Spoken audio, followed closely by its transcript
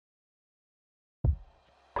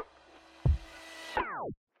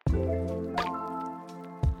Busy.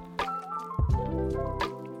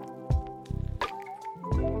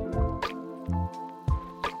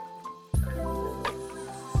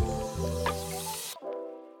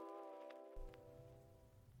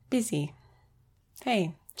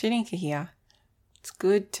 Hey, Janika here. It's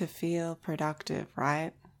good to feel productive,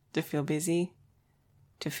 right? To feel busy.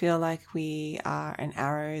 To feel like we are an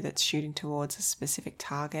arrow that's shooting towards a specific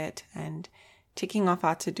target and ticking off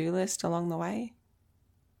our to-do list along the way.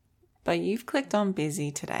 But you've clicked on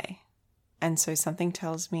busy today. And so something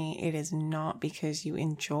tells me it is not because you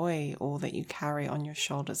enjoy all that you carry on your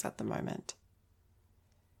shoulders at the moment.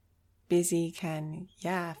 Busy can,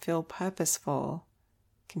 feel purposeful,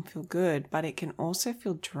 can feel good, but it can also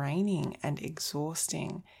feel draining and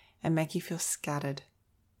exhausting and make you feel scattered.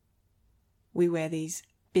 We wear these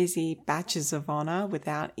busy badges of honor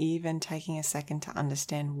without even taking a second to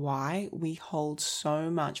understand why we hold so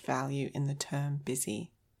much value in the term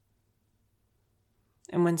busy.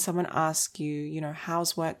 And when someone asks you,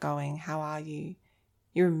 how's work going? How are you?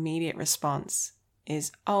 Your immediate response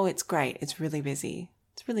is, oh, it's great. It's really busy.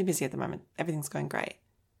 It's really busy at the moment. Everything's going great.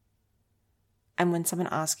 And when someone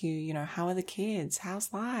asks you, how are the kids?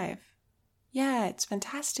 How's life? Yeah, it's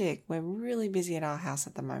fantastic. We're really busy at our house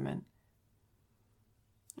at the moment.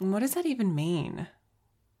 And what does that even mean?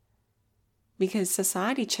 Because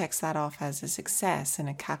society checks that off as a success in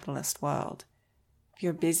a capitalist world. If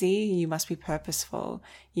you're busy, you must be purposeful.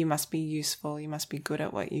 You must be useful. You must be good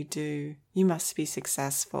at what you do. You must be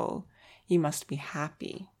successful. You must be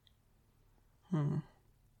happy.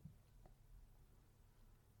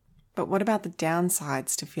 But what about the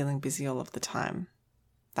downsides to feeling busy all of the time?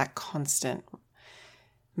 That constant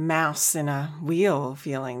mouse in a wheel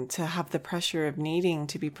feeling, to have the pressure of needing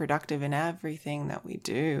to be productive in everything that we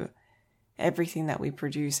do, everything that we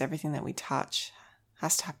produce, everything that we touch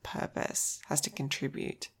has to have purpose, has to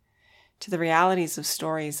contribute to the realities of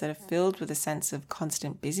stories that are filled with a sense of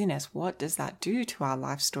constant busyness. What does that do to our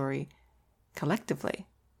life story collectively?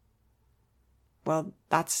 Well,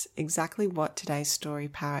 that's exactly what today's Story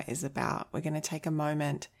Power is about. We're going to take a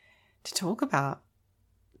moment to talk about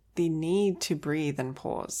the need to breathe and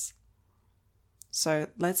pause. So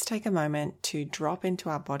let's take a moment to drop into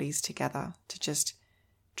our bodies together, to just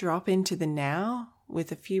drop into the now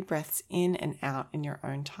with a few breaths in and out in your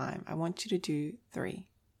own time. I want you to do 3.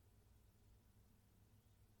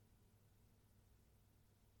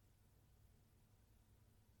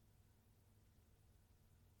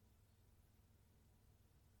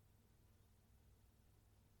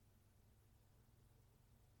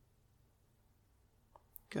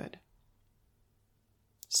 Good.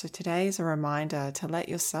 So today is a reminder to let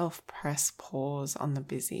yourself press pause on the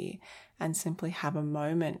busy and simply have a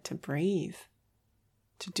moment to breathe,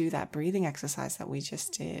 to do that breathing exercise that we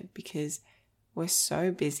just did, because we're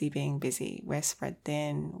so busy being busy. We're spread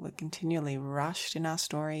thin. We're continually rushed in our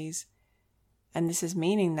stories. And this is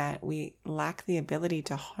meaning that we lack the ability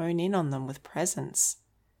to hone in on them with presence.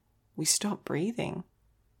 We stop breathing.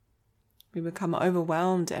 We become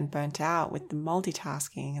overwhelmed and burnt out with the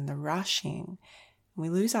multitasking and the rushing. We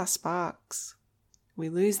lose our sparks. We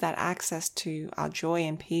lose that access to our joy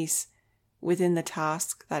and peace within the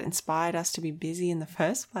task that inspired us to be busy in the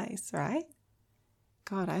first place, right?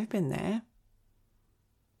 God, I've been there.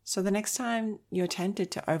 So the next time you're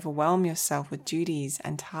tempted to overwhelm yourself with duties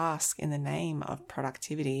and tasks in the name of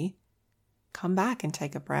productivity, come back and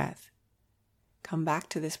take a breath. Come back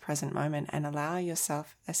to this present moment and allow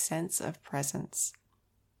yourself a sense of presence.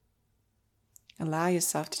 Allow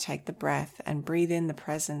yourself to take the breath and breathe in the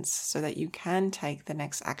presence so that you can take the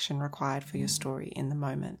next action required for your story in the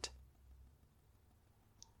moment.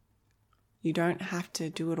 You don't have to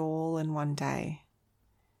do it all in one day.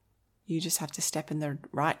 You just have to step in the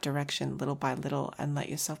right direction little by little and let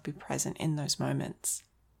yourself be present in those moments.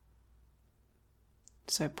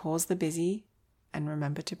 So pause the busy and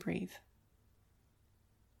remember to breathe.